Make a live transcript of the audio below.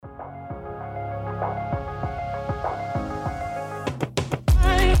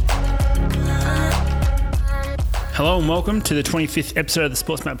Hello and welcome to the 25th episode of the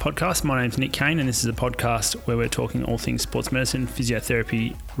Sports Map podcast. My name's Nick Kane and this is a podcast where we're talking all things sports medicine,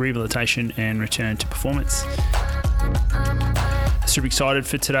 physiotherapy, rehabilitation and return to performance. Super excited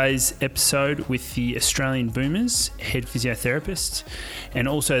for today's episode with the Australian Boomers head physiotherapist and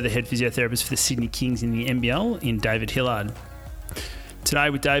also the head physiotherapist for the Sydney Kings in the NBL in David Hillard.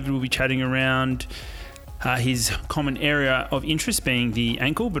 Today with David we'll be chatting around his common area of interest being the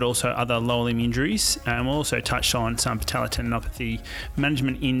ankle, but also other lower limb injuries. And we'll also touch on some patellar tendinopathy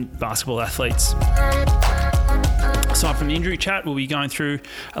management in basketball athletes. Aside from the injury chat, we'll be going through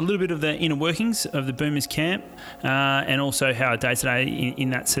a little bit of the inner workings of the Boomers camp and also how day-to-day in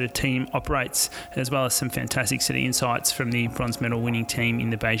that sort of team operates, as well as some fantastic sort of insights from the bronze medal winning team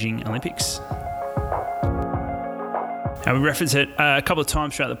in the Beijing Olympics. We reference it a couple of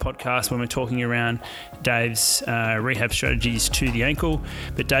times throughout the podcast when we're talking around Dave's rehab strategies to the ankle,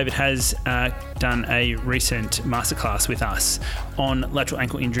 but David has done a recent masterclass with us on lateral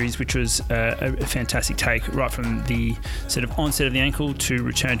ankle injuries, which was a fantastic take right from the sort of onset of the ankle to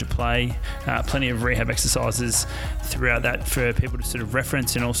return to play. Plenty of rehab exercises throughout that for people to sort of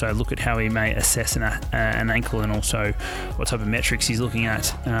reference and also look at how he may assess an ankle and also what type of metrics he's looking at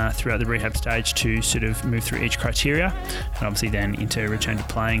throughout the rehab stage to sort of move through each criteria and obviously then into return to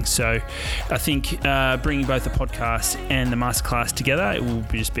playing. So I think bringing both the podcast and the masterclass together, it will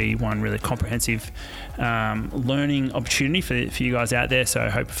just be one really comprehensive learning opportunity for you guys out there. So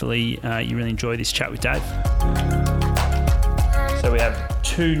hopefully you really enjoy this chat with Dave. So we have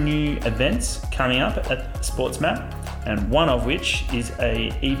two new events coming up at Sports Map, and one of which is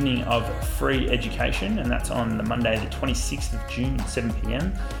a evening of free education, and that's on the Monday the 26th of June at 7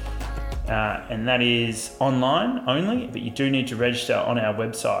 p.m. And that is online only, but you do need to register on our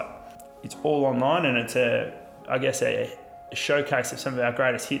website. It's all online, and it's a showcase of some of our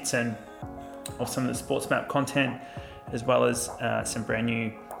greatest hits and of some of the Sports Map content, as well as some brand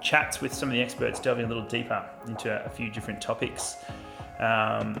new chats with some of the experts delving a little deeper into a few different topics.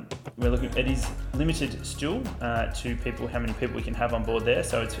 It is limited still to people, how many people we can have on board there,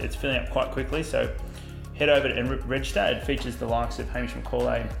 so it's filling up quite quickly. So head over and register. It features the likes of Hamish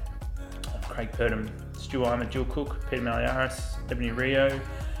McCauley, Craig Purdom, Stu Imer, Jill Cook, Peter Maliaris, Ebony Rio,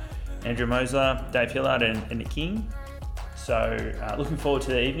 Andrew Mosler, Dave Hillard and Nick King. So looking forward to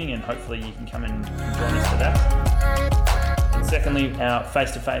the evening, and hopefully you can come and join us for that. And secondly, our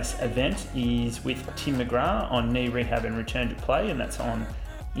face-to-face event is with Tim McGrath on knee rehab and return to play, and that's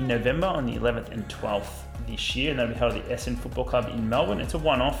in November on the 11th and 12th this year, and that'll be held at the Essendon Football Club in Melbourne. It's a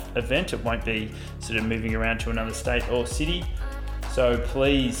one-off event. It won't be sort of moving around to another state or city. So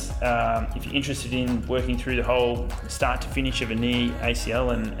please, if you're interested in working through the whole start to finish of a knee,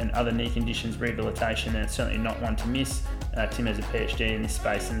 ACL and other knee conditions rehabilitation, then it's certainly not one to miss. Tim has a PhD in this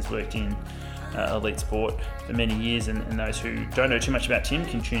space and has worked in elite sport for many years, and those who don't know too much about Tim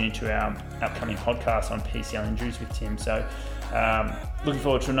can tune into our upcoming podcast on PCL injuries with Tim. So looking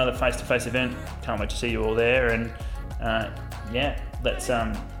forward to another face-to-face event. Can't wait to see you all there, and let's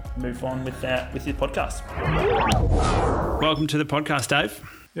move on with the podcast. Welcome to the podcast, Dave.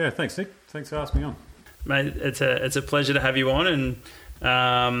 Yeah, thanks, Nick. Thanks for asking me on. Mate, it's a pleasure to have you on, and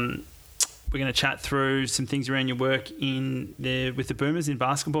we're going to chat through some things around your work with the Boomers in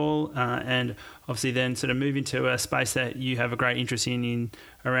basketball, and obviously then sort of move into a space that you have a great interest in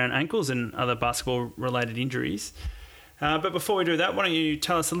around ankles and other basketball-related injuries. But before we do that, why don't you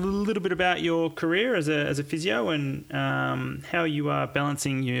tell us a little bit about your career as a physio and how you are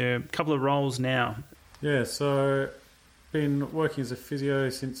balancing your couple of roles now? Yeah, so been working as a physio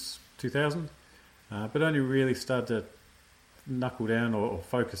since 2000, but only really started to knuckle down or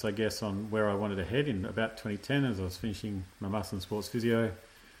focus, I guess, on where I wanted to head in about 2010 as I was finishing my Master in Sports Physio,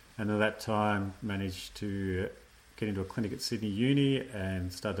 and at that time managed to get into a clinic at Sydney Uni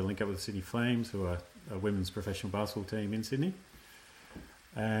and started to link up with the Sydney Flames, who are a women's professional basketball team in Sydney.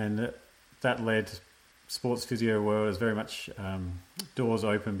 And that led sports physio world as very much doors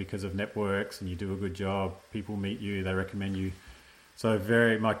open because of networks, and you do a good job, people meet you, they recommend you. So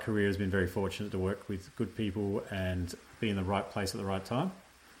my career has been very fortunate to work with good people and be in the right place at the right time.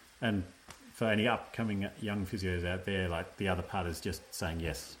 And for any upcoming young physios out there, like, the other part is just saying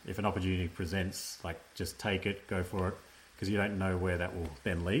yes. If an opportunity presents, like, just take it, go for it, because you don't know where that will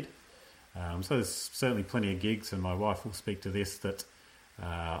then lead. So there's certainly plenty of gigs, and my wife will speak to this, that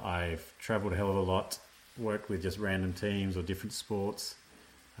I've travelled a hell of a lot, worked with just random teams or different sports,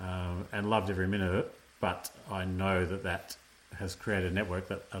 and loved every minute of it. But I know that has created a network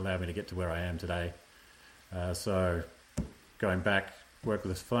that allowed me to get to where I am today. So going back, worked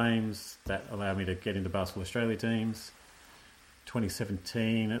with the Flames, that allowed me to get into Basketball Australia teams.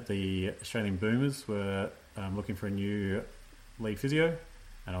 2017, the Australian Boomers were looking for a new lead physio,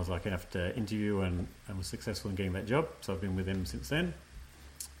 and I was lucky enough to interview and was successful in getting that job. So I've been with them since then.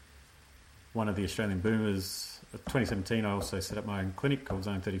 One of the Australian Boomers, 2017, I also set up my own clinic called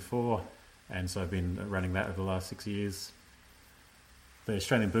Zone 34, and so I've been running that over the last 6 years. The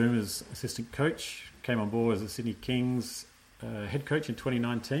Australian Boomers assistant coach came on board as the Sydney Kings head coach in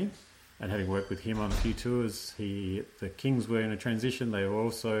 2019, and having worked with him on a few tours, the Kings were in a transition. They were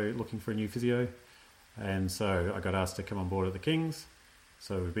also looking for a new physio, and so I got asked to come on board at the Kings.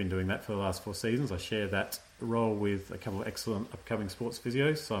 So we've been doing that for the last 4 seasons. I share that role with a couple of excellent upcoming sports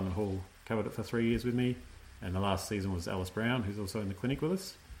physios. Simon Hall covered it for 3 years with me, and the last season was Alice Brown, who's also in the clinic with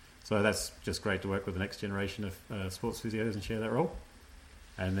us. So that's just great to work with the next generation of sports physios and share that role.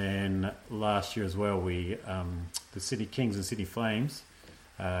 And then last year as well, the Sydney Kings and Sydney Flames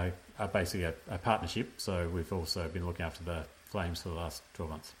are basically a partnership. So we've also been looking after the Flames for the last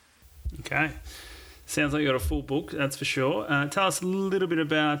 12 months. Okay. Sounds like you got a full book, that's for sure. Tell us a little bit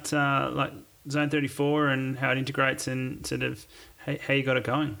about like Zone 34 and how it integrates and sort of how you got it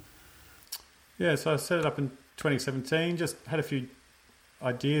going. Yeah, so I set it up in 2017, just had a few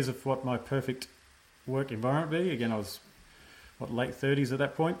ideas of what my perfect work environment would be. Again, I was late 30s at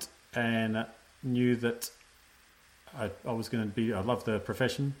that point, and knew that I was going to be, I love the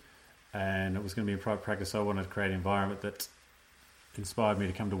profession, and it was going to be in private practice, so I wanted to create an environment that inspired me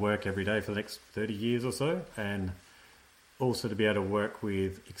to come to work every day for the next 30 years or so, and also to be able to work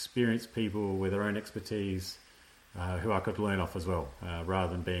with experienced people with their own expertise who I could learn off as well,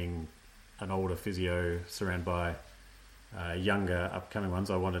 rather than being an older physio surrounded by younger upcoming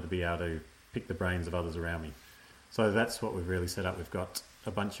ones. I wanted to be able to pick the brains of others around me. So that's what we've really set up. We've got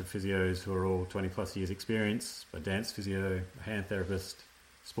a bunch of physios who are all 20 plus years experience, a dance physio, a hand therapist,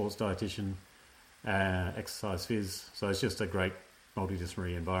 sports dietitian, exercise phys. So it's just a great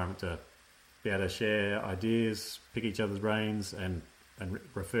multidisciplinary environment to be able to share ideas, pick each other's brains, and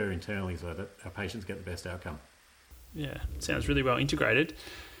refer internally so that our patients get the best outcome. Yeah, sounds really well integrated.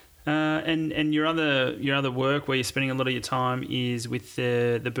 And your other work where you're spending a lot of your time is with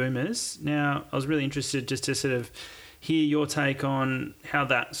the Boomers. Now, I was really interested just to sort of hear your take on how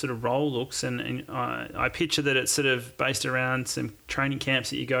that sort of role looks, and I picture that it's sort of based around some training camps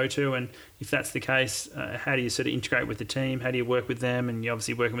that you go to, and if that's the case, how do you sort of integrate with the team? How do you work with them? And you're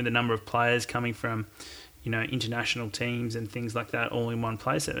obviously working with a number of players coming from, international teams and things like that all in one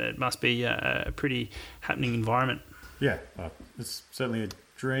place. It must be a pretty happening environment. Yeah, it's certainly a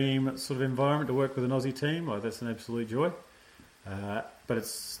dream sort of environment to work with an Aussie team. That's an absolute joy. But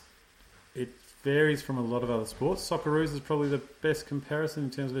it varies from a lot of other sports. Socceroos is probably the best comparison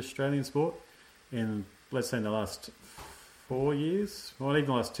in terms of Australian sport. In, let's say, in the last 4 years, or even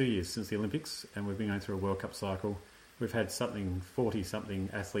the last 2 years since the Olympics, and we've been going through a World Cup cycle. We've had 40-something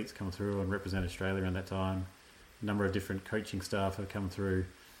athletes come through and represent Australia in that time. A number of different coaching staff have come through.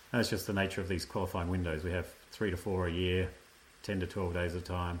 And it's just the nature of these qualifying windows. We have 3 to 4 a year, 10 to 12 days at a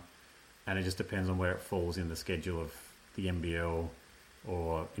time, and it just depends on where it falls in the schedule of the NBL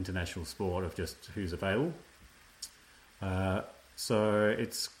or international sport of just who's available. So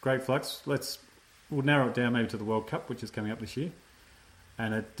it's great flux. We'll narrow it down maybe to the World Cup, which is coming up this year,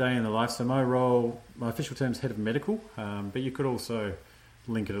 and a day in the life. So my role, my official term is head of medical, but you could also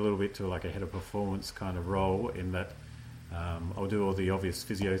link it a little bit to like a head of performance kind of role in that I'll do all the obvious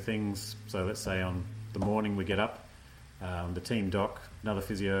physio things. So let's say on the morning we get up, the team doc, another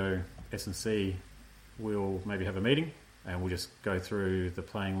physio, S&C, we'll maybe have a meeting and we'll just go through the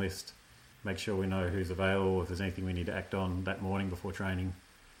playing list, make sure we know who's available, if there's anything we need to act on that morning before training.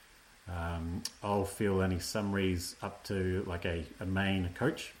 I'll fill any summaries up to like a main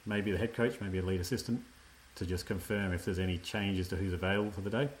coach, maybe the head coach, maybe a lead assistant, to just confirm if there's any changes to who's available for the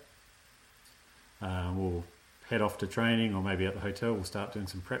day. We'll head off to training, or maybe at the hotel we'll start doing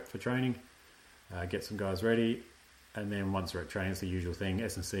some prep for training, get some guys ready. And then once we're at training, it's the usual thing.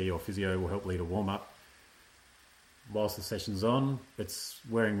 S&C or physio will help lead a warm-up. Whilst the session's on, it's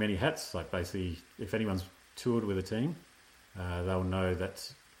wearing many hats. Like basically, if anyone's toured with a team, they'll know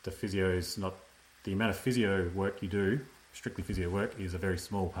that the physio's not... The amount of physio work you do, strictly physio work, is a very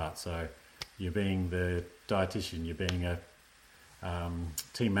small part. So you're being the dietitian, you're being a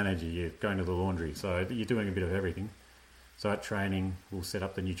team manager, you're going to the laundry. So you're doing a bit of everything. So at training, we'll set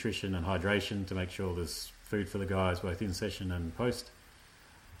up the nutrition and hydration to make sure there's food for the guys both in session and post.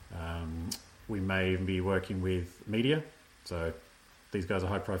 We may even be working with media. So these guys are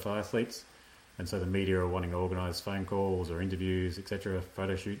high profile athletes, and so the media are wanting to organise phone calls or interviews, etc.,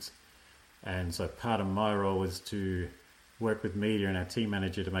 photo shoots. And so part of my role is to work with media and our team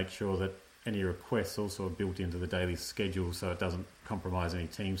manager to make sure that any requests also are built into the daily schedule so it doesn't compromise any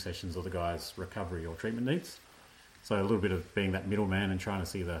team sessions or the guys' recovery or treatment needs. So a little bit of being that middleman and trying to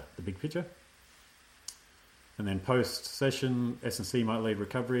see the big picture. And then post-session, S&C might lead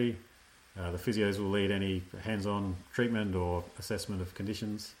recovery. The physios will lead any hands-on treatment or assessment of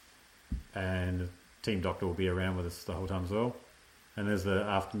conditions. And the team doctor will be around with us the whole time as well. And as the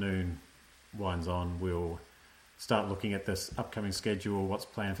afternoon winds on, we'll start looking at this upcoming schedule, what's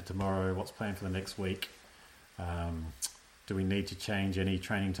planned for tomorrow, what's planned for the next week. Do we need to change any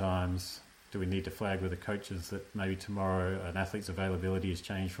training times? Do we need to flag with the coaches that maybe tomorrow an athlete's availability has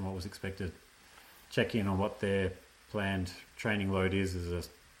changed from what was expected? Check in on what their planned training load is a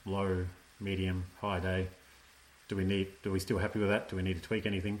low, medium, high day. Do we still happy with that? Do we need to tweak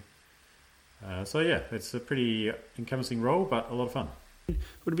anything? So yeah, it's a pretty encompassing role, but a lot of fun.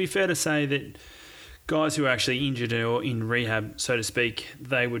 Would it be fair to say that guys who are actually injured or in rehab, so to speak,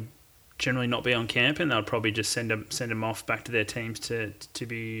 they would generally not be on camp and they'll probably just send them off back to their teams to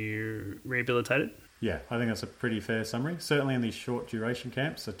be rehabilitated? Yeah, I think that's a pretty fair summary. Certainly in these short duration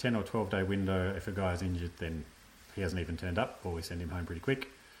camps, a 10 or 12 day window, if a guy's injured, then he hasn't even turned up or we send him home pretty quick.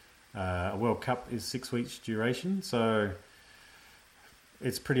 A World Cup is 6 weeks duration, so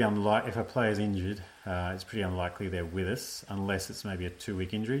it's pretty unlikely, if a player's injured, it's pretty unlikely they're with us unless it's maybe a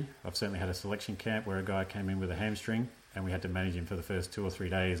 2-week injury. I've certainly had a selection camp where a guy came in with a hamstring and we had to manage him for the first 2 or 3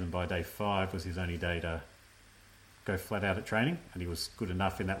 days, and by day 5 was his only day to go flat out at training, and he was good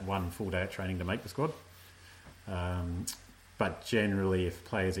enough in that one full day at training to make the squad. But generally, if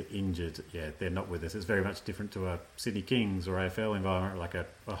players are injured, they're not with us. It's very much different to a Sydney Kings or AFL environment, like a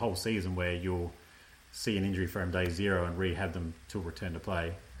whole season where you'll see an injury from day 0 and rehab them till return to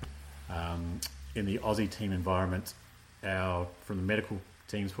play. In the Aussie team environment, from the medical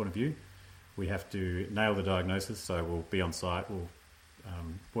team's point of view, we have to nail the diagnosis, so we'll be on site, we'll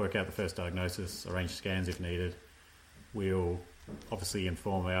work out the first diagnosis, arrange scans if needed. We'll obviously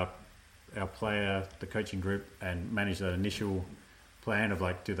inform our player, the coaching group, and manage that initial plan of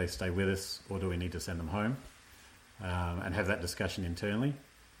like, do they stay with us or do we need to send them home? And have that discussion internally.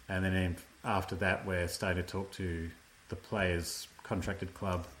 And then after that, we're starting to talk to the players' contracted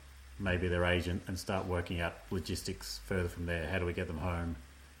club, maybe their agent, and start working out logistics further from there. How do we get them home?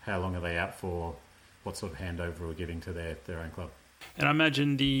 How long are they out for? What sort of handover we're giving to their own club? And I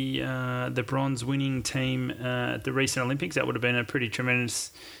imagine the bronze winning team at the recent Olympics, that would have been a pretty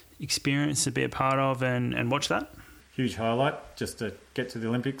tremendous experience to be a part of and watch that. Huge highlight. Just to get to the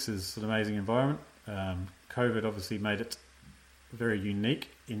Olympics is an amazing environment. COVID obviously made it very unique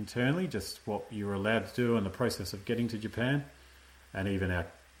internally, just what you were allowed to do and the process of getting to Japan. And even our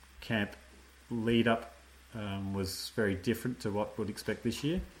camp lead up was very different to what we'd expect this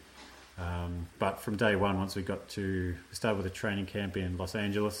year. But from day one, once we started with a training camp in Los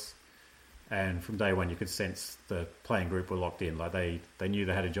Angeles, and from day one you could sense the playing group were locked in. Like they knew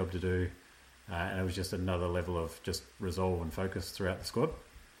they had a job to do, and it was just another level of just resolve and focus throughout the squad.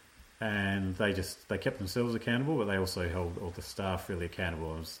 And they kept themselves accountable, but they also held all the staff really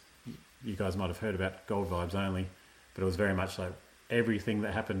accountable. You guys might have heard about Gold Vibes Only, but it was very much like everything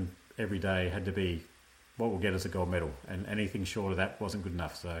that happened every day had to be what will get us a gold medal, and anything short of that wasn't good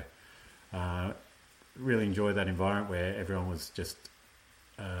enough. So really enjoyed that environment where everyone was just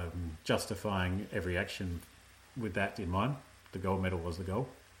justifying every action with that in mind. The gold medal was the goal.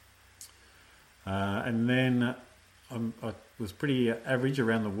 And then I was pretty average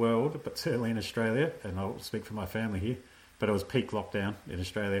around the world, but certainly in Australia, and I'll speak for my family here, but it was peak lockdown in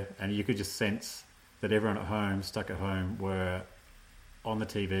Australia, and you could just sense that everyone at home, stuck at home, were on the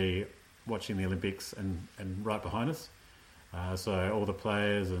TV watching the Olympics and right behind us. So all the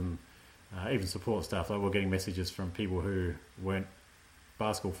players and even support staff, like we're getting messages from people who weren't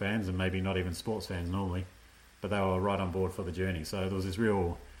basketball fans and maybe not even sports fans normally, but they were right on board for the journey. So there was this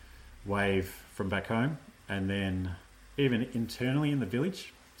real wave from back home, and then even internally in the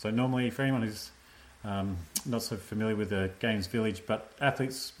village. So normally, for anyone who's not so familiar with the Games Village, but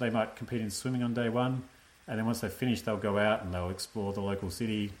athletes, they might compete in swimming on day one, and then once they've finished, they'll go out and they'll explore the local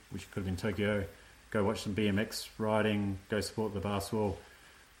city, which could have been Tokyo, go watch some BMX riding, go support the basketball.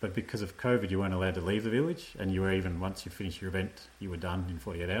 But because of COVID, you weren't allowed to leave the village, and you were even, once you finished your event, you were done in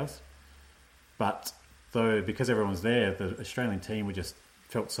 48 hours. But because everyone was there, the Australian team just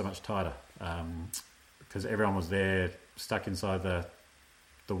felt so much tighter, because everyone was there, stuck inside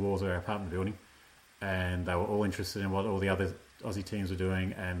the walls of our apartment building, and they were all interested in what all the other Aussie teams were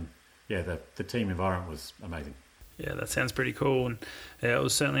doing, and the team environment was amazing. Yeah, that sounds pretty cool, and it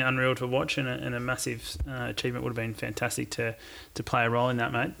was certainly unreal to watch, and a massive achievement. Would have been fantastic to play a role in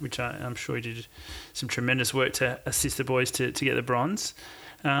that, mate, which I'm sure you did some tremendous work to assist the boys to get the bronze.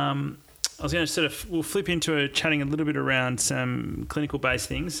 I was going to we'll flip into chatting a little bit around some clinical based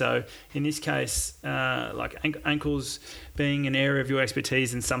things. So in this case, like ankles being an area of your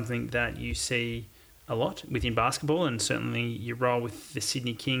expertise and something that you see a lot within basketball, and certainly your role with the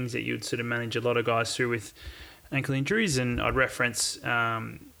Sydney Kings that you would sort of manage a lot of guys through with ankle injuries. And I'd reference,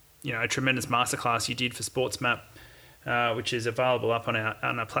 a tremendous masterclass you did for SportsMap, which is available up on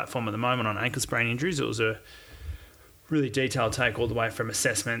our platform at the moment on ankle sprain injuries. It was a really detailed take all the way from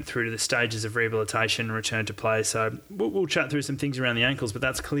assessment through to the stages of rehabilitation and return to play. So we'll chat through some things around the ankles, but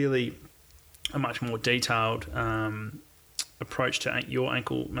that's clearly a much more detailed approach to your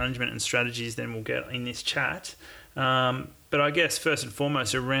ankle management and strategies than we'll get in this chat. But I guess first and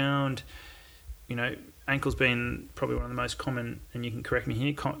foremost around, ankles being probably one of the most common, and you can correct me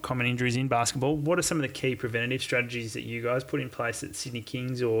here, common injuries in basketball. What are some of the key preventative strategies that you guys put in place at Sydney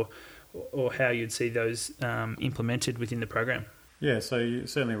Kings, or how you'd see those implemented within the program? Yeah, so you're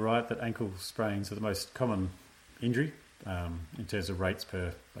certainly right that ankle sprains are the most common injury in terms of rates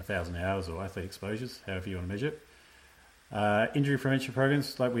per 1,000 hours or athlete exposures, however you want to measure it. Injury prevention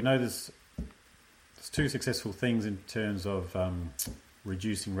programs, like we know there's two successful things in terms of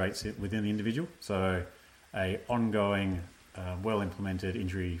reducing rates within the individual. So a ongoing, well-implemented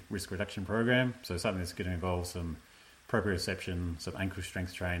injury risk reduction program, so something that's going to involve some proprioception, some ankle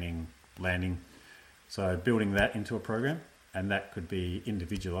strength training, landing. So building that into a program, and that could be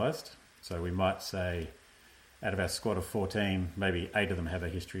individualised. So we might say out of our squad of 14, maybe 8 of them have a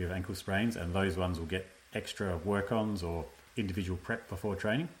history of ankle sprains, and those ones will get extra work-ons or individual prep before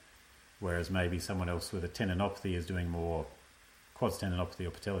training, whereas maybe someone else with a tendinopathy is doing more quads tendinopathy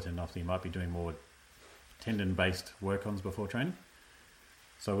or patella tendinopathy might be doing more tendon-based work-ons before training.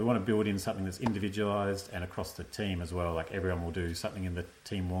 So we want to build in something that's individualised and across the team as well. Like everyone will do something in the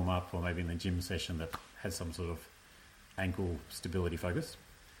team warm-up or maybe in the gym session that has some sort of ankle stability focus.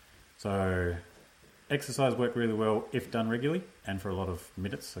 So exercise work really well if done regularly and for a lot of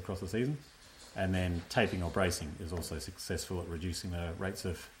minutes across the season. And then taping or bracing is also successful at reducing the rates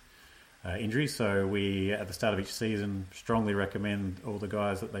of injury. So we, at the start of each season, strongly recommend all the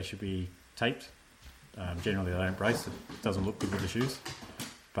guys that they should be taped. Generally, they don't brace. It doesn't look good with the shoes.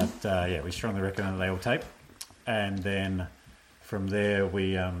 But we strongly recommend that they all tape. And then from there,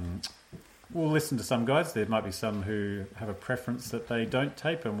 we'll listen to some guys. There might be some who have a preference that they don't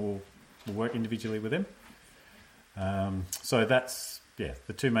tape, and we'll work individually with them. So that's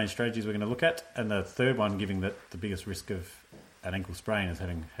the two main strategies we're going to look at. And the third one, given that the biggest risk of an ankle sprain is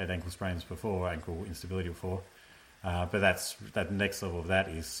having had ankle sprains before, ankle instability before. But that next level of that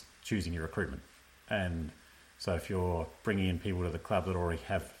is choosing your recruitment. And so if you're bringing in people to the club that already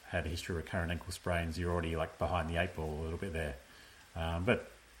have had a history of recurrent ankle sprains, you're already like behind the 8 ball a little bit there.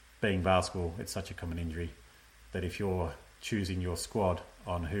 But being basketball, it's such a common injury that if you're choosing your squad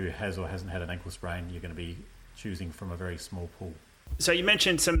on who has or hasn't had an ankle sprain, you're going to be choosing from a very small pool. So you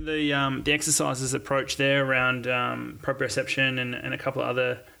mentioned some of the exercises approach there around proprioception and a couple of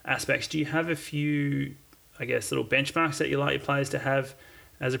other aspects. Do you have a few, little benchmarks that you like your players to have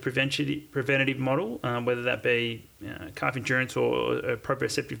as a preventative model, whether that be calf endurance or a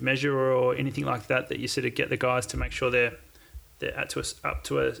proprioceptive measure or anything like that you sort of get the guys to make sure they're up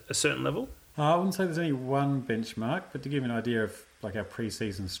to a certain level? I wouldn't say there's any one benchmark, but to give you an idea of like our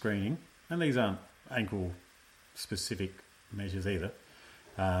pre-season screening, and these aren't ankle-specific measures either,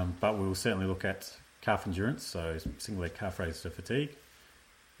 but we'll certainly look at calf endurance, so single leg calf raise to fatigue.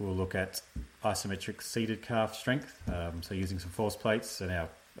 We'll look at isometric seated calf strength, so using some force plates, and our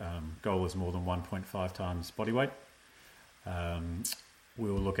goal is more than 1.5 times body weight.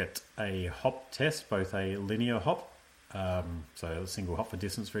 We'll look at a hop test, both a linear hop, so a single hop for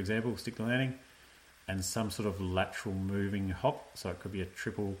distance, for example, stick to landing, and some sort of lateral moving hop, so it could be a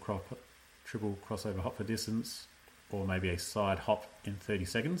triple crossover hop for distance, or maybe a side hop in 30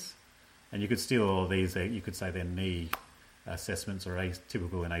 seconds. And you could steal all of these, you could say they're knee assessments or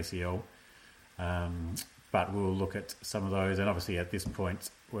typical in ACL. But we'll look at some of those, and obviously at this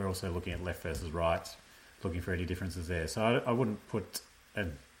point we're also looking at left versus right, looking for any differences there. So I wouldn't put a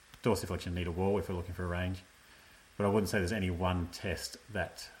dorsiflexion knee to wall if we're looking for a range, but I wouldn't say there's any one test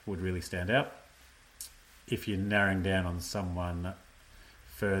that would really stand out. If you're narrowing down on someone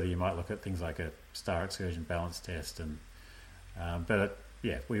further, you might look at things like a star excursion balance test, and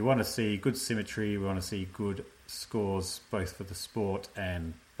we want to see good symmetry, we want to see good scores both for the sport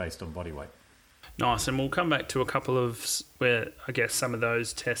and based on body weight. Nice, and we'll come back to a couple of where I guess some of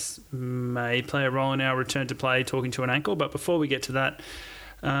those tests may play a role in our return to play, talking to an ankle. But before we get to that,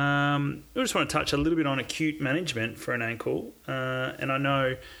 I just want to touch a little bit on acute management for an ankle. And I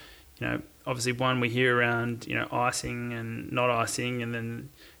know, obviously one we hear around, icing and not icing, and then,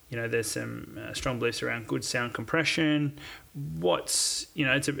 there's some strong beliefs around good sound compression. What's,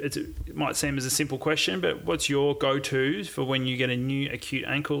 it might seem as a simple question, but what's your go-tos for when you get a new acute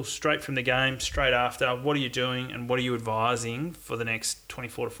ankle straight from the game, straight after? What are you doing and what are you advising for the next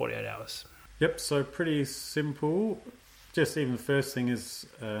 24 to 48 hours? Yep, so pretty simple. Just even the first thing is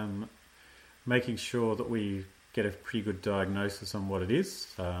making sure that we get a pretty good diagnosis on what it is.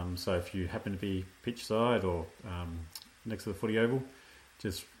 So if you happen to be pitch side or next to the footy oval,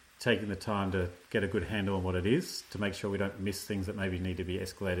 just taking the time to get a good handle on what it is to make sure we don't miss things that maybe need to be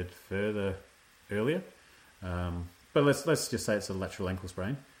escalated further earlier. But let's just say it's a lateral ankle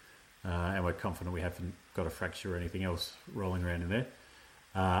sprain, and we're confident we haven't got a fracture or anything else rolling around in there.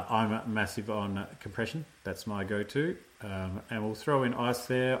 I'm massive on compression. That's my go-to. And we'll throw in ice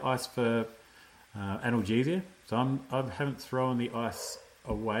there, ice for analgesia. So I haven't thrown the ice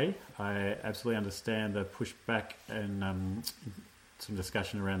away. I absolutely understand the pushback and some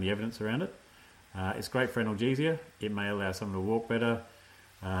discussion around the evidence around it. It's great for analgesia. It may allow someone to walk better.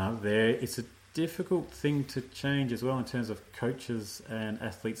 It's a difficult thing to change as well in terms of coaches and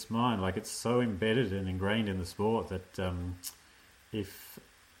athletes' mind. Like, it's so embedded and ingrained in the sport that if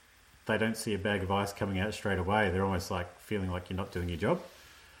they don't see a bag of ice coming out straight away, they're almost like feeling like you're not doing your job.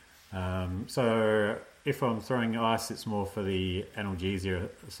 So if I'm throwing ice, it's more for the analgesia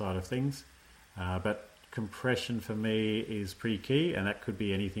side of things. But compression for me is pretty key, and that could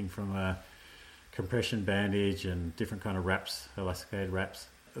be anything from a compression bandage and different kind of wraps, elasticated wraps,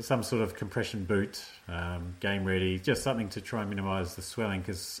 some sort of compression boot, game ready, just something to try and minimise the swelling.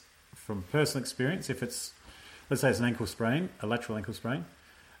 Because from personal experience, if it's, let's say it's an ankle sprain, a lateral ankle sprain,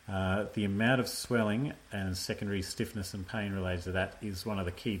 the amount of swelling and secondary stiffness and pain related to that is one of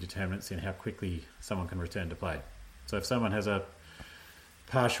the key determinants in how quickly someone can return to play. So if someone has a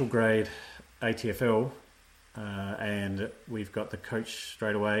partial grade ATFL and we've got the coach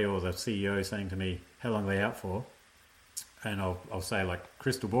straight away or the CEO saying to me, how long are they out for? And I'll say, like,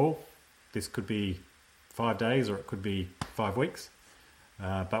 crystal ball, this could be 5 days or it could be 5 weeks.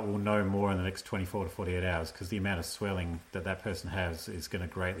 But we'll know more in the next 24 to 48 hours because the amount of swelling that person has is going to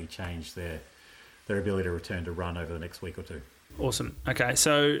greatly change their ability to return to run over the next week or two. Awesome. Okay,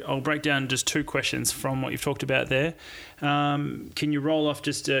 so I'll break down just 2 questions from what you've talked about there. Can you roll off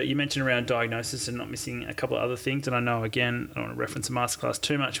just, you mentioned around diagnosis and not missing a couple of other things, and I know, again, I don't want to reference the masterclass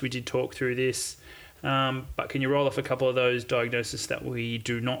too much, we did talk through this, but can you roll off a couple of those diagnoses that we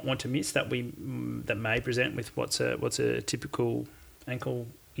do not want to miss, that may present with what's a typical ankle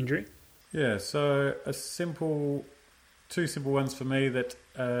injury? Yeah, so two simple ones for me that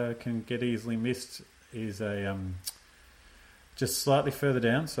can get easily missed is just slightly further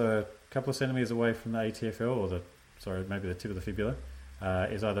down, so a couple of centimetres away from the ATFL maybe the tip of the fibula,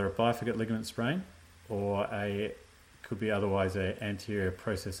 is either a bifurcate ligament sprain or could be otherwise an anterior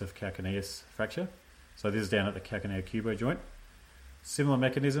process of calcaneus fracture. So this is down at the calcaneo cubo joint. Similar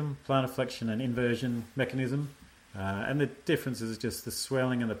mechanism, plantar flexion and inversion mechanism. And the difference is just the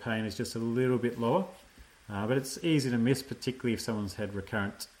swelling and the pain is just a little bit lower. But it's easy to miss, particularly if someone's had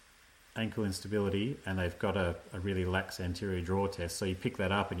recurrent ankle instability and they've got a really lax anterior draw test. So you pick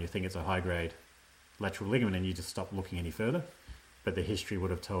that up and you think it's a high-grade lateral ligament and you just stop looking any further. But the history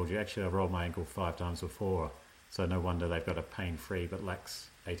would have told you, actually, I've rolled my ankle 5 times before, so no wonder they've got a pain-free but lax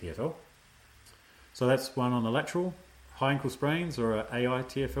ATFL. So that's one on the lateral. High ankle sprains or an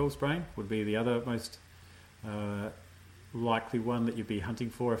AITFL sprain would be the other most likely one that you'd be hunting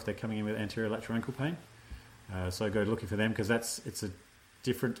for if they're coming in with anterior lateral ankle pain. So go looking for them because it's a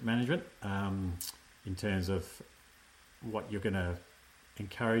different management in terms of what you're going to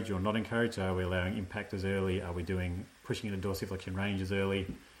encourage or not encourage. Are we allowing impact as early? Are we pushing into dorsiflexion ranges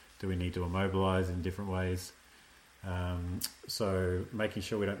early? Do we need to immobilise in different ways? So making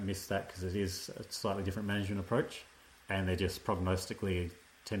sure we don't miss that because it is a slightly different management approach and they just prognostically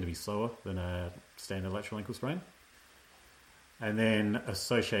tend to be slower than a standard lateral ankle sprain. And then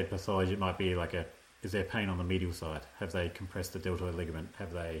associated pathology, it might be like is there pain on the medial side? Have they compressed the deltoid ligament?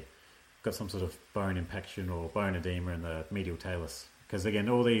 Have they got some sort of bone impaction or bone edema in the medial talus? Because again,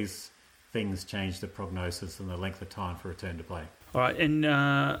 all these things change the prognosis and the length of time for return to play. All right, and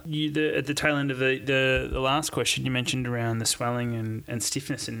at the tail end of the last question, you mentioned around the swelling and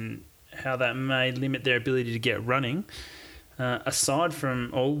stiffness and how that may limit their ability to get running. Aside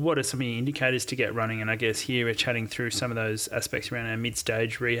from, or what are some of the indicators to get running? And I guess here we're chatting through some of those aspects around our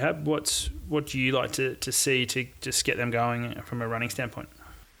mid-stage rehab. What do you like to see to just get them going from a running standpoint?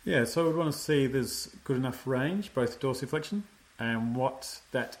 Yeah, so we'd want to see there's good enough range, both dorsiflexion, and what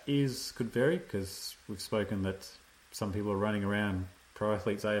that is could vary because we've spoken that some people are running around pro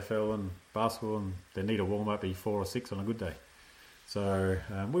athletes, AFL and basketball, and they need a warm-up be 4 or 6 on a good day. So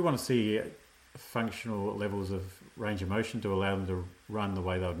we want to see functional levels of range of motion to allow them to run the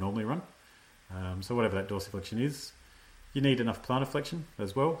way they would normally run. So whatever that dorsiflexion is, you need enough plantar flexion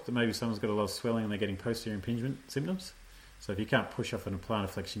as well. That maybe someone's got a lot of swelling and they're getting posterior impingement symptoms. So if you can't push off in a plantar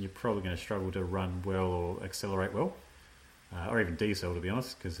flexion, you're probably going to struggle to run well or accelerate well, or even decel, to be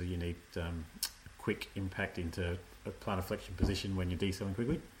honest, because you need quick impact into a plantar flexion position when you're decelling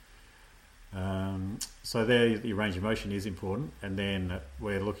quickly. So there, your range of motion is important, and then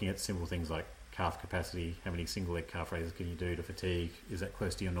we're looking at simple things like calf capacity. How many single leg calf raises can you do to fatigue? Is that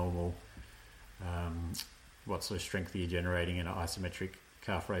close to your normal? What sort of strength are you generating in an isometric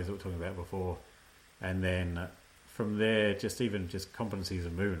calf raise that we were talking about before? And then from there, just competencies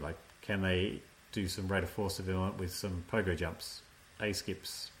of movement, like can they do some rate of force development with some pogo jumps,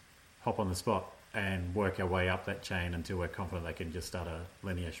 A-skips, hop on the spot, and work our way up that chain until we're confident they can just start a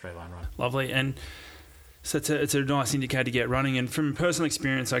linear straight line run. Lovely. And so it's a nice indicator to get running. And from personal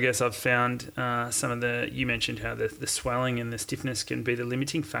experience, I guess I've found you mentioned how the swelling and the stiffness can be the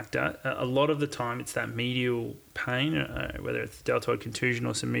limiting factor. A lot of the time it's that medial pain, whether it's deltoid contusion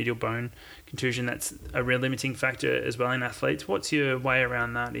or some medial bone contusion, that's a real limiting factor as well in athletes. What's your way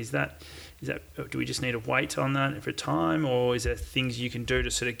around that? Is that do we just need to wait on that for time, or is there things you can do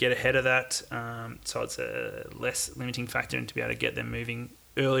to sort of get ahead of that so it's a less limiting factor and to be able to get them moving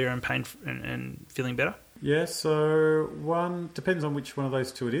earlier and pain and feeling better? Yeah, so one depends on which one of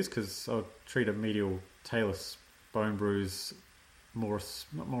those two it is, because I'll treat a medial talus bone bruise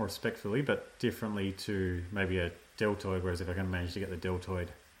not more respectfully, but differently to maybe a deltoid. Whereas if I can manage to get the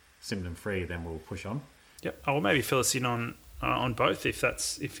deltoid symptom free, then we'll push on. Yep. Oh, well, maybe fill us in on both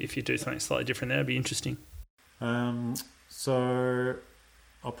if you do something slightly different there. It'd be interesting. So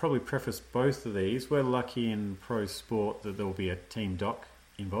I'll probably preface both of these. We're lucky in pro sport that there will be a team doc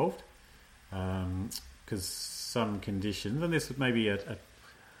involved, because some conditions, and this is maybe a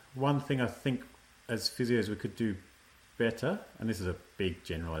one thing I think as physios we could do better, and this is a big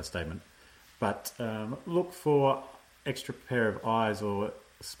generalised statement, but look for extra pair of eyes or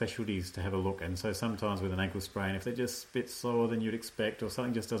specialties to have a look. And so sometimes with an ankle sprain, if they're just a bit slower than you'd expect or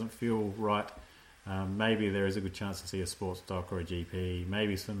something just doesn't feel right, maybe there is a good chance to see a sports doc or a GP.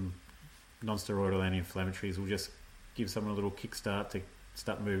 Maybe some non-steroidal anti-inflammatories will just give someone a little kickstart to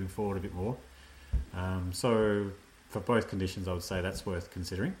start moving forward a bit more. So for both conditions, I would say that's worth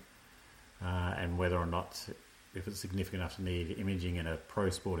considering, and whether or not, if it's significant enough to need imaging in a pro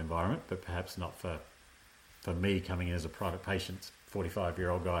sport environment, but perhaps not for me coming in as a private patient,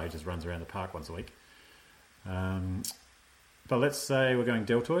 45-year-old guy who just runs around the park once a week. But let's say we're going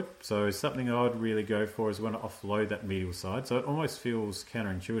deltoid. So something I would really go for is we want to offload that medial side. So it almost feels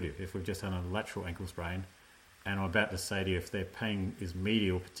counterintuitive if we've just done a lateral ankle sprain, and I'm about to say to you, if their pain is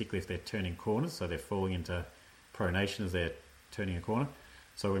medial, particularly if they're turning corners, so they're falling into pronation as they're turning a corner.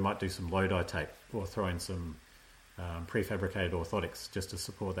 So we might do some low-dye tape or throw in some prefabricated orthotics just to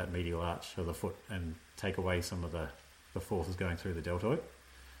support that medial arch of the foot and take away some of the forces going through the deltoid.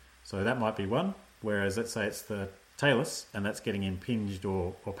 So that might be one. Whereas let's say it's the talus and that's getting impinged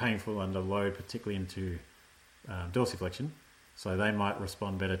or painful under load, particularly into dorsiflexion. So they might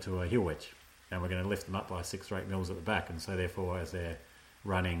respond better to a heel wedge. And we're going to lift them up by 6 or 8 mils at the back. And so therefore, as they're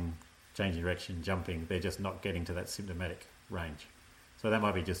running, changing direction, jumping, they're just not getting to that symptomatic range. So that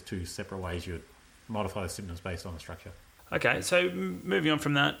might be just 2 separate ways you would modify the symptoms based on the structure. Okay, so moving on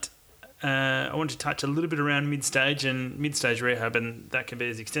from that, I want to touch a little bit around mid-stage rehab, and that can be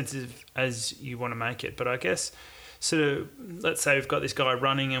as extensive as you want to make it. But I guess sort of, let's say we've got this guy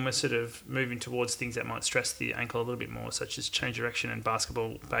running and we're sort of moving towards things that might stress the ankle a little bit more, such as change direction and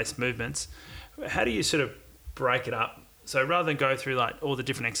basketball-based movements. How do you sort of break it up? So rather than go through like all the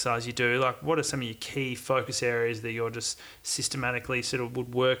different exercises you do, like what are some of your key focus areas that you're just systematically sort of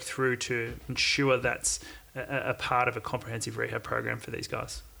would work through to ensure that's a part of a comprehensive rehab program for these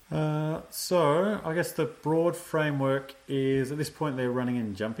guys? So I guess the broad framework is at this point they're running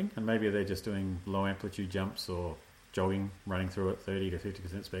and jumping, and maybe they're just doing low amplitude jumps or jogging, running through at 30 to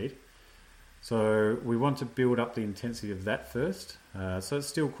 50% speed. So we want to build up the intensity of that first. So it's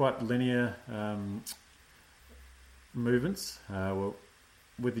still quite linear movements.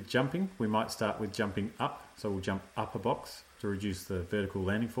 With the jumping, we might start with jumping up. So we'll jump up a box to reduce the vertical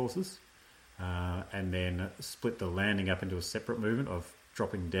landing forces, and then split the landing up into a separate movement of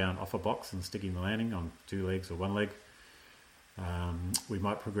dropping down off a box and sticking the landing on 2 legs or 1 leg. We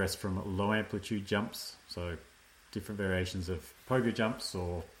might progress from low amplitude jumps, so different variations of pogo jumps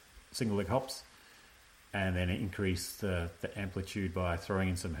or single leg hops, and then increase the amplitude by throwing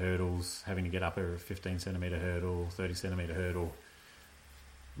in some hurdles, having to get up a 15 centimetre hurdle, 30 centimetre hurdle.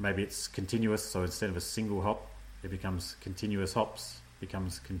 Maybe it's continuous, so instead of a single hop, It becomes continuous hops,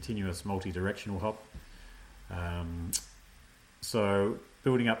 becomes continuous multi-directional hop. So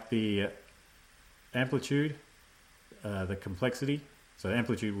building up the amplitude, the complexity. So the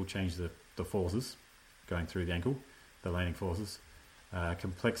amplitude will change the forces going through the ankle, the landing forces,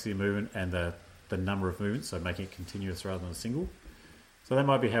 complexity of movement, and the number of movements, so making it continuous rather than a single. So that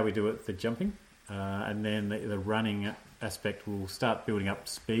might be how we do it for jumping. And then the running aspect will start building up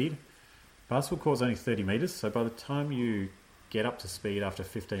speed. Basketball court's only 30 metres, so by the time you get up to speed after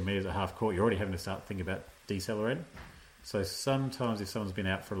 15 metres at half court, you're already having to start thinking about decelerating. So sometimes if someone's been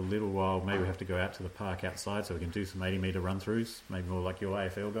out for a little while, maybe we have to go out to the park outside so we can do some 80-metre run-throughs, maybe more like your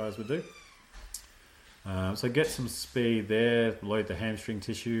AFL guys would do. So get some speed there, load the hamstring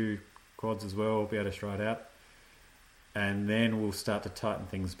tissue, quads as well, be able to stride out. And then we'll start to tighten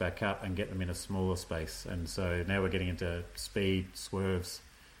things back up and get them in a smaller space. And so now we're getting into speed, swerves,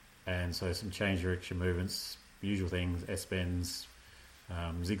 and so some change direction movements, usual things, S-bends,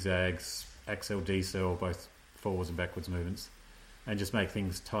 zigzags, accel, decel, both forwards and backwards movements, and just make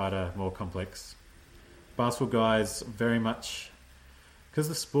things tighter, more complex. Basketball guys, very much, because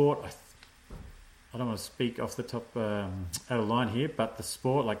the sport, I don't want to speak off the top out of line here, but the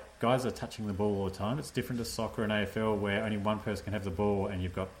sport, like guys are touching the ball all the time. It's different to soccer and AFL where only one person can have the ball and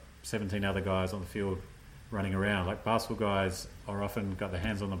you've got 17 other guys on the field running around. Like basketball guys are often got their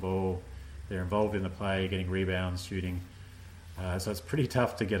hands on the ball, they're involved in the play, getting rebounds, shooting. So it's pretty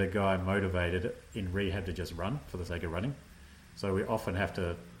tough to get a guy motivated in rehab to just run for the sake of running. So we often have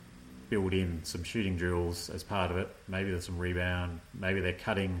to build in some shooting drills as part of it. Maybe there's some rebound, maybe they're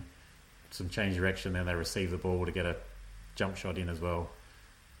cutting some change direction, then they receive the ball to get a jump shot in as well.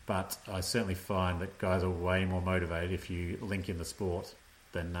 But I certainly find that guys are way more motivated if you link in the sport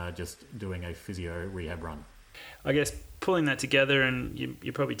than just doing a physio rehab run. I guess pulling that together, and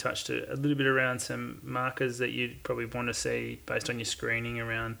you probably touched a little bit around some markers that you'd probably want to see based on your screening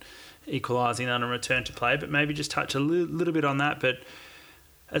around equalising on a return to play, but maybe just touch a little bit on that. But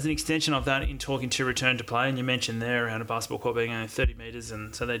as an extension of that, in talking to return to play, and you mentioned there around a basketball court being only 30 metres,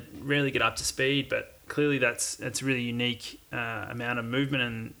 and so they rarely get up to speed, but clearly that's a really unique amount of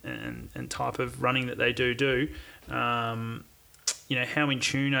movement and type of running that they do. How in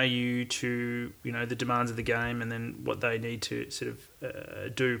tune are you to the demands of the game, and then what they need to sort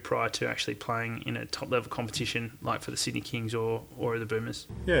of do prior to actually playing in a top level competition like for the Sydney Kings or the Boomers?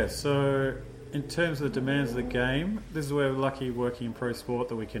 Yeah, so in terms of the demands of the game, this is where we're lucky working in pro sport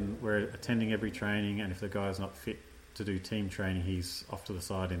that we're attending every training, and if the guy's not fit to do team training, he's off to the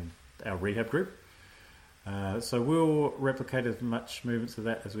side in our rehab group. So we'll replicate as much movements of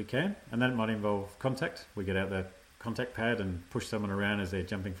that as we can, and that might involve contact. We get out the contact pad and push someone around as they're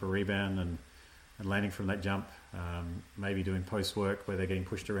jumping for a rebound and landing from that jump. Maybe doing post work where they're getting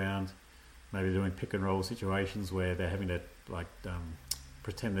pushed around. Maybe doing pick and roll situations where they're having to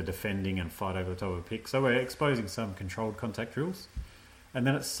pretend they're defending and fight over the top of a pick. So we're exposing some controlled contact drills. And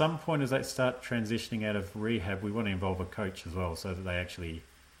then at some point as they start transitioning out of rehab, we want to involve a coach as well so that they actually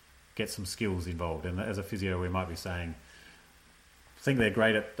get some skills involved. And as a physio, we might be saying, I think they're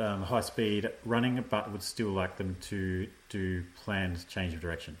great at high speed running, but would still like them to do planned change of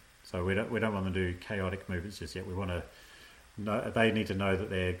direction. So we don't want them to do chaotic movements just yet. We want to know, they need to know that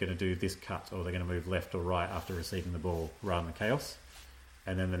they're going to do this cut or they're going to move left or right after receiving the ball rather than chaos.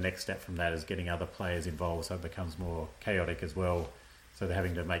 And then the next step from that is getting other players involved so it becomes more chaotic as well. So they're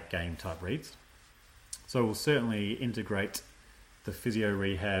having to make game type reads. So we'll certainly integrate the physio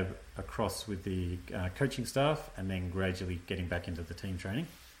rehab across with the coaching staff and then gradually getting back into the team training.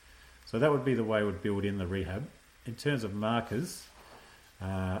 So that would be the way we'd build in the rehab. In terms of markers,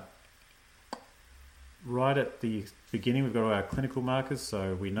 right at the beginning we've got all our clinical markers,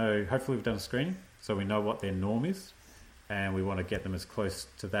 so we know, hopefully we've done a screening, so we know what their norm is and we want to get them as close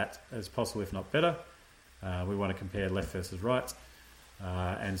to that as possible, if not better. We want to compare left versus right,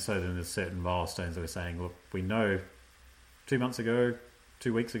 and so then there's certain milestones that we're saying, look, we know 2 months ago,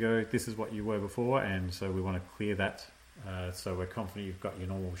 2 weeks ago, this is what you were before, and so we want to clear that. So we're confident you've got your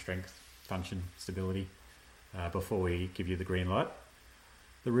normal strength, function, stability before we give you the green light.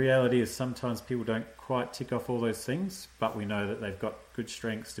 The reality is sometimes people don't quite tick off all those things, but we know that they've got good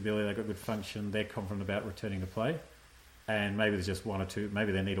strength, stability, they've got good function, they're confident about returning to play, and maybe there's just one or two,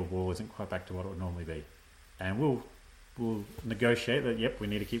 maybe their needle wall isn't quite back to what it would normally be. And we'll negotiate that, yep, we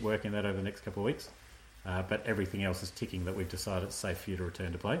need to keep working that over the next couple of weeks. But everything else is ticking that we've decided it's safe for you to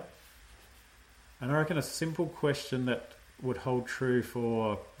return to play. And I reckon a simple question that would hold true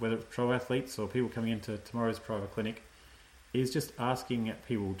for whether it's pro athletes or people coming into tomorrow's private clinic is just asking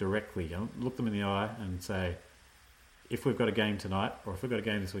people directly, look them in the eye and say, if we've got a game tonight or if we've got a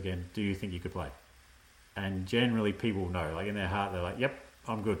game this weekend, do you think you could play? And generally people know, like in their heart, they're like, yep,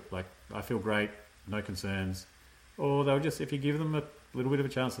 I'm good. Like, I feel great, no concerns. Or they'll just, if you give them a little bit of a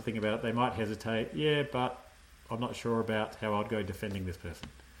chance to think about it, they might hesitate. Yeah, but I'm not sure about how I'd go defending this person.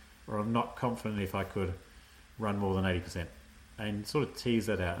 Or I'm not confident if I could run more than 80%. And sort of tease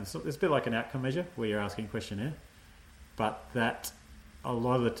that out. And so it's a bit like an outcome measure where you're asking a questionnaire. But that, a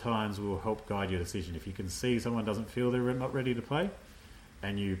lot of the times, will help guide your decision. If you can see someone doesn't feel they're not ready to play,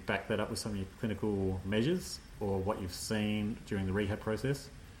 and you back that up with some of your clinical measures or what you've seen during the rehab process,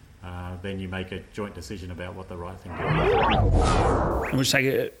 then you make a joint decision about what the right thing to do is. We'll just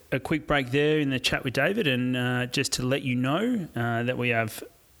take a quick break there in the chat with David, and just to let you know that we have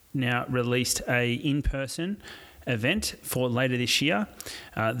now released a in-person event for later this year.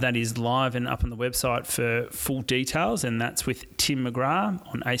 That is live and up on the website for full details, and that's with Tim McGrath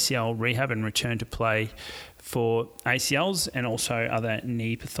on ACL rehab and return to play for ACLs and also other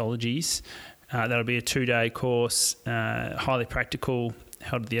knee pathologies. That'll be a 2-day course, highly practical,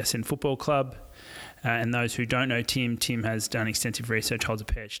 held at the SN Football Club. And those who don't know Tim has done extensive research, holds a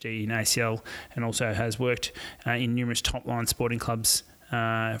PhD in ACL, and also has worked in numerous top-line sporting clubs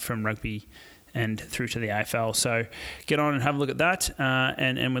from rugby and through to the AFL. So get on and have a look at that.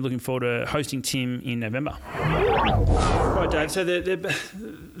 And we're looking forward to hosting Tim in November. Right, Dave. So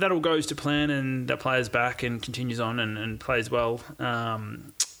that all goes to plan, and that player's back and continues on and plays well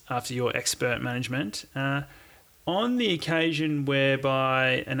after your expert management. On the occasion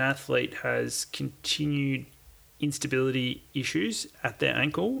whereby an athlete has continued instability issues at their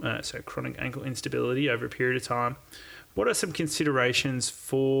ankle, so chronic ankle instability over a period of time, what are some considerations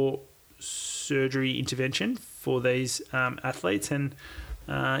for surgery intervention for these athletes? And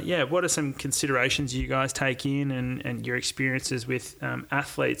what are some considerations you guys take in and your experiences with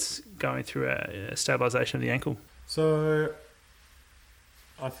athletes going through a stabilisation of the ankle? So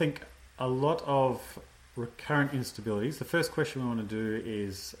I think a lot of recurrent instabilities, the first question we want to do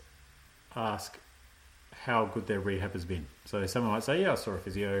is ask how good their rehab has been. So someone might say, I saw a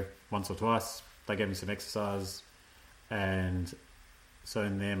physio once or twice, they gave me some exercise, and so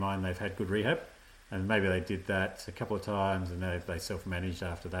in their mind they've had good rehab, and maybe they did that a couple of times and they self-managed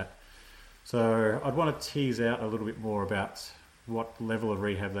after that. So I'd want to tease out a little bit more about what level of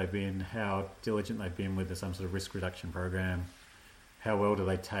rehab they've been, how diligent they've been with some sort of risk reduction program, how well do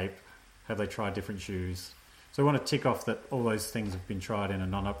they tape, have they tried different shoes. So I want to tick off that all those things have been tried in a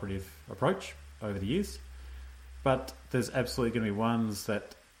non-operative approach over the years, but there's absolutely going to be ones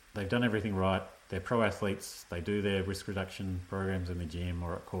that they've done everything right. They're pro athletes, they do their risk reduction programs in the gym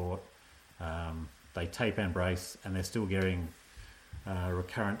or at court, they tape and brace, and they're still getting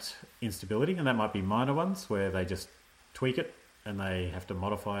recurrent instability, and that might be minor ones where they just tweak it and they have to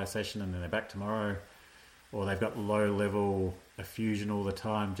modify a session and then they're back tomorrow, or they've got low level effusion all the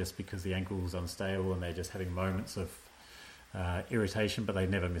time just because the ankle's unstable and they're just having moments of irritation, but they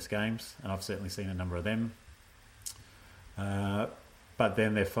never miss games, and I've certainly seen a number of them. But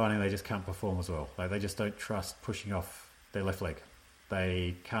then they're finding they just can't perform as well. Like, they just don't trust pushing off their left leg.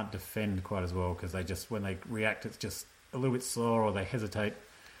 They can't defend quite as well because they just, when they react, it's just a little bit slower, or they hesitate.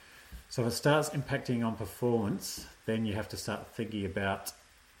 So if it starts impacting on performance, then you have to start thinking about,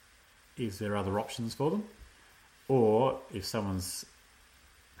 is there other options for them? Or if someone's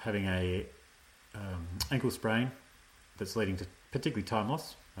having a ankle sprain that's leading to particularly time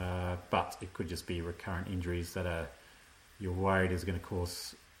loss, but it could just be recurrent injuries that you're worried is going to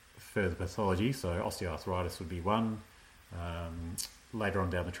cause further pathology. So osteoarthritis would be one later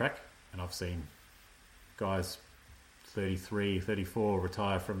on down the track. And I've seen guys 33, 34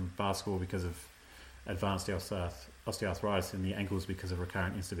 retire from basketball because of advanced osteoarthritis in the ankles because of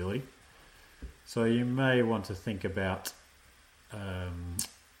recurrent instability. So you may want to think about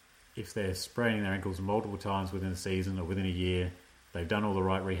if they're spraining their ankles multiple times within a season or within a year, they've done all the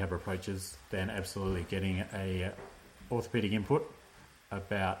right rehab approaches, then absolutely getting a orthopaedic input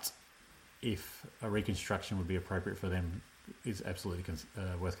about if a reconstruction would be appropriate for them is absolutely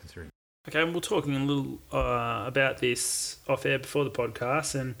worth considering. Okay, and we're talking a little about this off air before the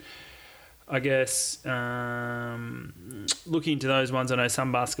podcast, and I guess looking into those ones, I know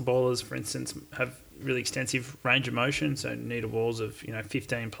some basketballers, for instance, have really extensive range of motion, so need walls of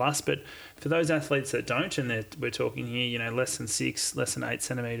 15 plus. But for those athletes that don't, and we're talking here, less than 6, less than 8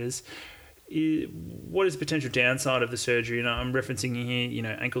 centimeters, what is the potential downside of the surgery? I'm referencing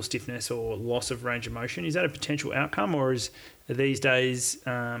here, ankle stiffness or loss of range of motion. Is that a potential outcome, or is these days,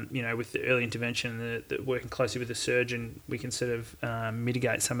 with the early intervention, the working closely with the surgeon, we can sort of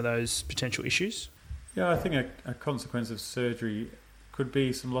mitigate some of those potential issues? Yeah, I think a consequence of surgery could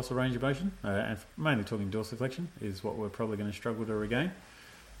be some loss of range of motion, and mainly talking dorsiflexion is what we're probably going to struggle to regain.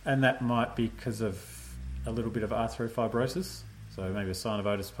 And that might be because of a little bit of arthrofibrosis. So maybe a sign of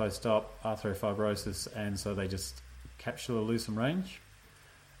otis post-op, arthrofibrosis, and so they just capsule or lose some range.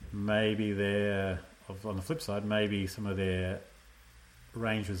 Maybe on the flip side, maybe some of their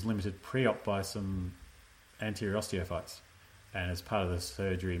range was limited pre-op by some anterior osteophytes. And as part of the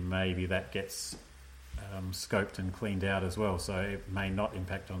surgery, maybe that gets scoped and cleaned out as well. So it may not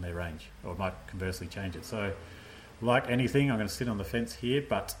impact on their range, or it might conversely change it. So like anything, I'm going to sit on the fence here,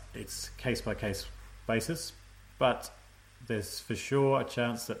 but it's case-by-case basis. But there's for sure a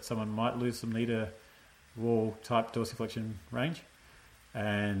chance that someone might lose some knee-to-wall type dorsiflexion range.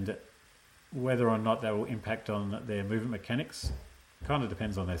 And whether or not that will impact on their movement mechanics kind of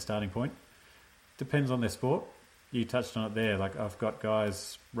depends on their starting point. Depends on their sport. You touched on it there. Like, I've got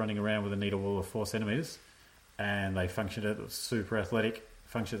guys running around with a knee-to-wall of 4 centimetres and they function at super athletic,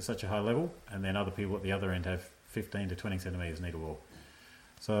 function at such a high level, and then other people at the other end have 15 to 20 centimetres knee-to-wall.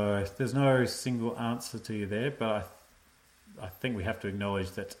 So there's no single answer to you there, but I think we have to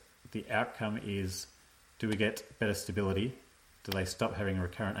acknowledge that the outcome is, do we get better stability? Do they stop having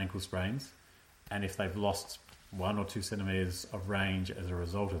recurrent ankle sprains? And if they've lost 1 or 2 centimetres of range as a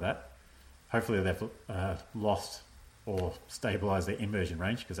result of that, hopefully they've lost or stabilised their inversion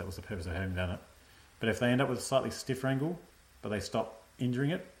range, because that was the purpose of having done it. But if they end up with a slightly stiffer ankle, but they stop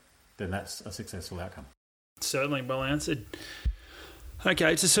injuring it, then that's a successful outcome. Certainly, well answered.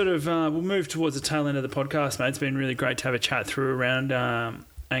 Okay, to sort of, we'll move towards the tail end of the podcast, mate. It's been really great to have a chat through around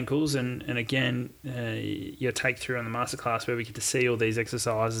ankles, and again, your take through on the masterclass where we get to see all these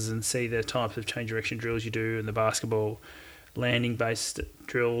exercises and see the types of change direction drills you do and the basketball landing-based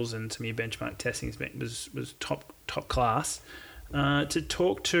drills and some of your benchmark testing was top class. To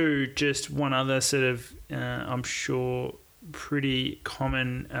talk to just one other sort of, I'm sure, pretty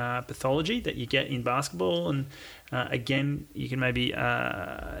common pathology that you get in basketball, and again, you can maybe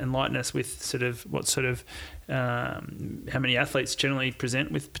enlighten us with sort of what sort of how many athletes generally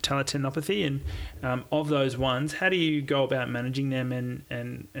present with patellar tendinopathy, and of those ones, how do you go about managing them,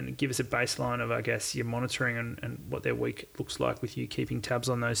 and give us a baseline of, I guess, your monitoring and what their week looks like with you keeping tabs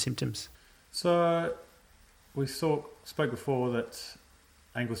on those symptoms? So we spoke before that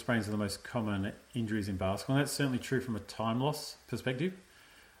ankle sprains are the most common injuries in basketball, and that's certainly true from a time loss perspective.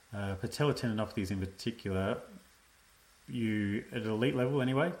 Patellar tendinopathies in particular, at elite level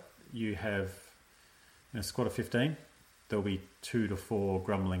anyway, you have in a squad of 15, there'll be 2 to 4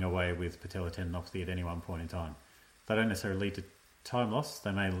 grumbling away with patellar tendinopathy at any one point in time. They don't necessarily lead to time loss,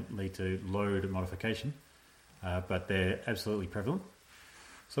 they may lead to load modification, but they're absolutely prevalent.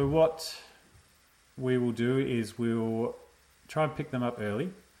 So what we will do is we'll try and pick them up early.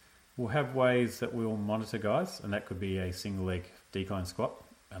 We'll have ways that we'll monitor guys, and that could be a single leg decline squat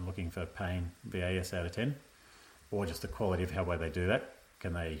and looking for pain VAS out of 10, or just the quality of how well they do that.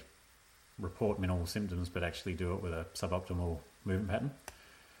 Can they report minimal symptoms but actually do it with a suboptimal movement pattern?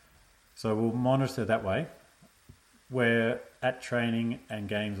 So we'll monitor that way. We're at training and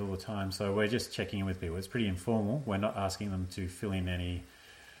games all the time, so we're just checking in with people. It's pretty informal. We're not asking them to fill in any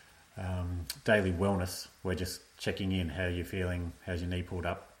daily wellness. We're just checking in. How are you feeling? How's your knee pulled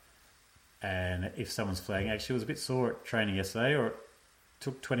up? And if someone's flagging, actually it was a bit sore at training yesterday, or it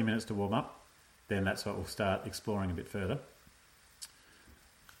took 20 minutes to warm up, then that's what we'll start exploring a bit further.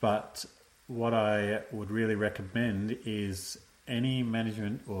 But what I would really recommend is any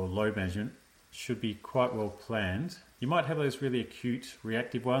management or load management should be quite well planned. You might have those really acute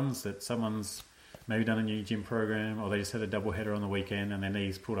reactive ones that someone's maybe done a new gym program, or they just had a double header on the weekend and their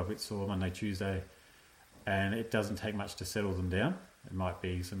knees pulled up a bit sore Monday, Tuesday, and it doesn't take much to settle them down. It might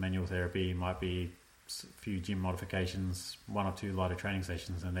be some manual therapy, it might be a few gym modifications, 1 or 2 lighter training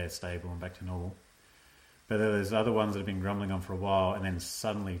sessions, and they're stable and back to normal. But there's other ones that have been grumbling on for a while and then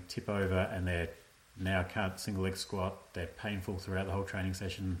suddenly tip over and they're now can't single leg squat, they're painful throughout the whole training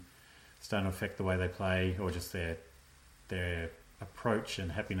session, starting to affect the way they play, or just their approach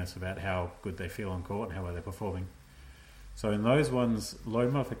and happiness about how good they feel on court and how well they're performing. So in those ones,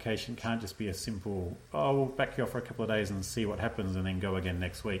 load modification can't just be a simple, we'll back you off for a couple of days and see what happens and then go again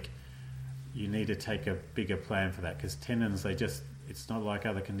next week. You need to take a bigger plan for that, because tendons, it's not like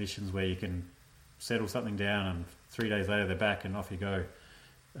other conditions where you can settle something down and 3 days later they're back and off you go.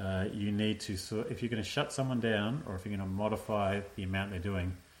 You need to, if you're going to shut someone down, or if you're going to modify the amount they're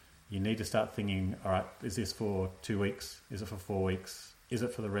doing, you need to start thinking, all right, is this for 2 weeks? Is it for 4 weeks? Is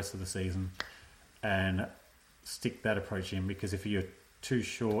it for the rest of the season? And stick that approach in, because if you're too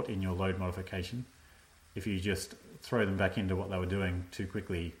short in your load modification, if you just throw them back into what they were doing too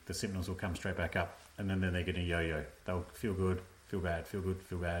quickly, the symptoms will come straight back up, and then they're going to yo-yo. They'll feel good, feel bad, feel good,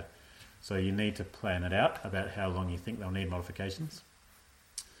 feel bad. So you need to plan it out about how long you think they'll need modifications.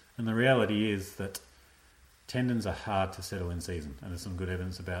 And the reality is that tendons are hard to settle in season, and there's some good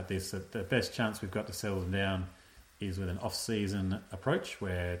evidence about this, that the best chance we've got to settle them down is with an off-season approach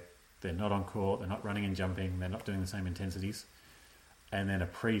where they're not on court, they're not running and jumping, they're not doing the same intensities, and then a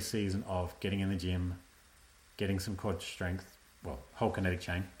pre-season of getting in the gym, getting some quad strength, well, whole kinetic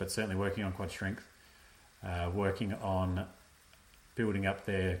chain, but certainly working on quad strength, working on building up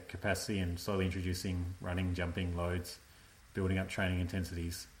their capacity and slowly introducing running, jumping loads, building up training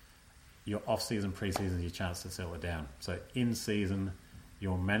intensities. Your off-season, pre-season is your chance to settle it down. So in season,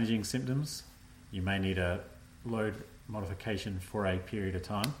 you're managing symptoms. You may need a load modification for a period of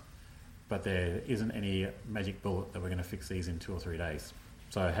time, but there isn't any magic bullet that we're going to fix these in 2 or 3 days.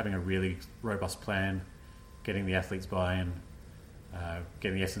 So having a really robust plan, getting the athletes buy-in,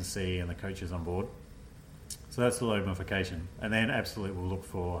 getting the S&C and the coaches on board. So that's the load modification. And then absolutely we'll look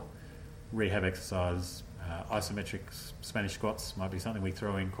for rehab exercises. Isometric Spanish squats might be something we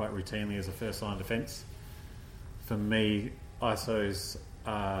throw in quite routinely as a first line defence. For me, ISOs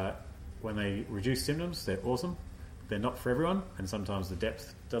are, when they reduce symptoms, they're awesome. They're not for everyone, and sometimes the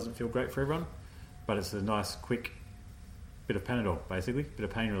depth doesn't feel great for everyone, but it's a nice quick bit of Panadol, basically, bit of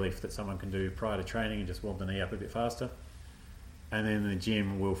pain relief that someone can do prior to training and just warm the knee up a bit faster. And then in the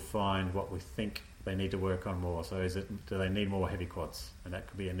gym we'll find what we think they need to work on more. So do they need more heavy quads? And that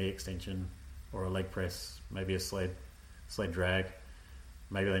could be a knee extension or a leg press, maybe a sled drag.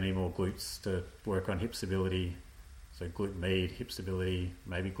 Maybe they need more glutes to work on hip stability. So glute med, hip stability,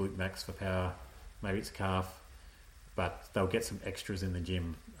 maybe glute max for power, maybe it's calf. But they'll get some extras in the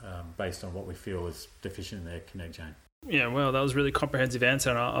gym based on what we feel is deficient in their kinetic chain. Yeah, well, that was a really comprehensive answer.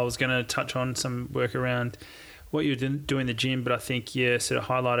 And I was going to touch on some work around what you do in the gym, but I think you sort of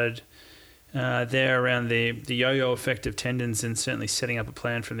highlighted there around the yo-yo effect of tendons and certainly setting up a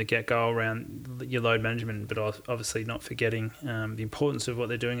plan from the get-go around your load management, but obviously not forgetting the importance of what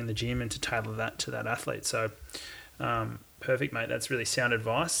they're doing in the gym and to tailor that to that athlete. So perfect, mate. That's really sound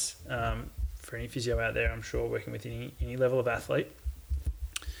advice for any physio out there, I'm sure, working with any level of athlete.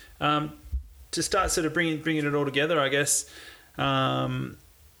 To start sort of bringing it all together, I guess,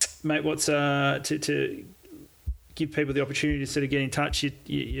 mate, what's to give people the opportunity to sort of get in touch.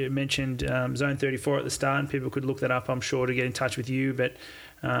 You mentioned Zone 34 at the start, and people could look that up, I'm sure, to get in touch with you. But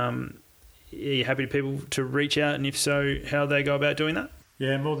are you happy to people to reach out? And if so, how they go about doing that?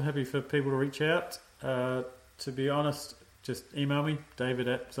 Yeah, more than happy for people to reach out. To be honest, just email me,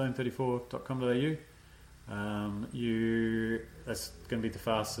 david@zone34.com.au. That's going to be the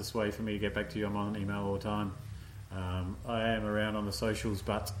fastest way for me to get back to you. I'm on email all the time. I am around on the socials,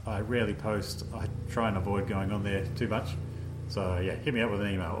 but I rarely post. I try and avoid going on there too much. So yeah, hit me up with an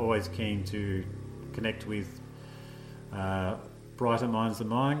email. Always keen to connect with brighter minds than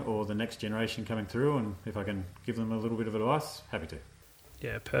mine or the next generation coming through, and if I can give them a little bit of advice, happy to.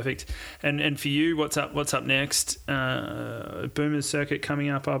 Yeah, perfect. And for you, what's up next? Boomers circuit coming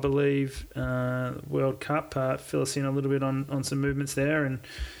up, I believe. World Cup. Fill us in a little bit on some movements there, and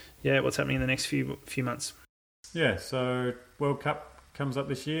yeah, what's happening in the next few months? Yeah, so World Cup comes up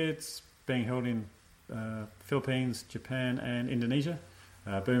this year. It's being held in Philippines, Japan and Indonesia.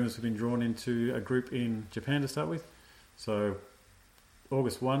 Boomers have been drawn into a group in Japan to start with. So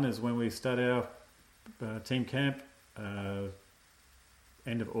August 1 is when we start our team camp.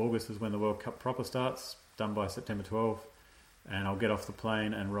 End of August is when the World Cup proper starts, done by September 12. And I'll get off the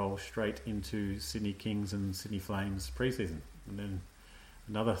plane and roll straight into Sydney Kings and Sydney Flames pre-season. And then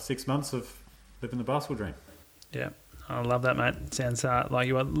another 6 months of living the basketball dream. Yeah, I love that, mate. Sounds like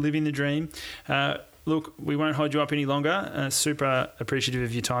you are living the dream. Look, we won't hold you up any longer. Super appreciative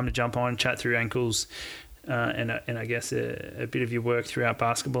of your time to jump on, chat through ankles, and I guess a bit of your work throughout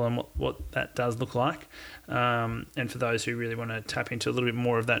basketball and what that does look like. And for those who really want to tap into a little bit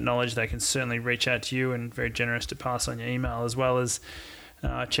more of that knowledge, they can certainly reach out to you, and very generous to pass on your email, as well as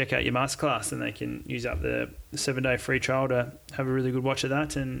check out your masterclass, and they can use up the 7-day free trial to have a really good watch of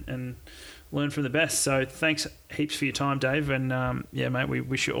that and learn from the best. So thanks heaps for your time, Dave, and yeah, mate, we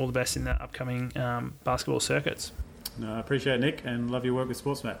wish you all the best in the upcoming basketball circuits. No, I appreciate it, Nick, and love your work with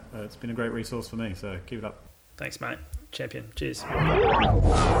SportsMap. It's been a great resource for me, so keep it up. Thanks, mate. Champion. Cheers.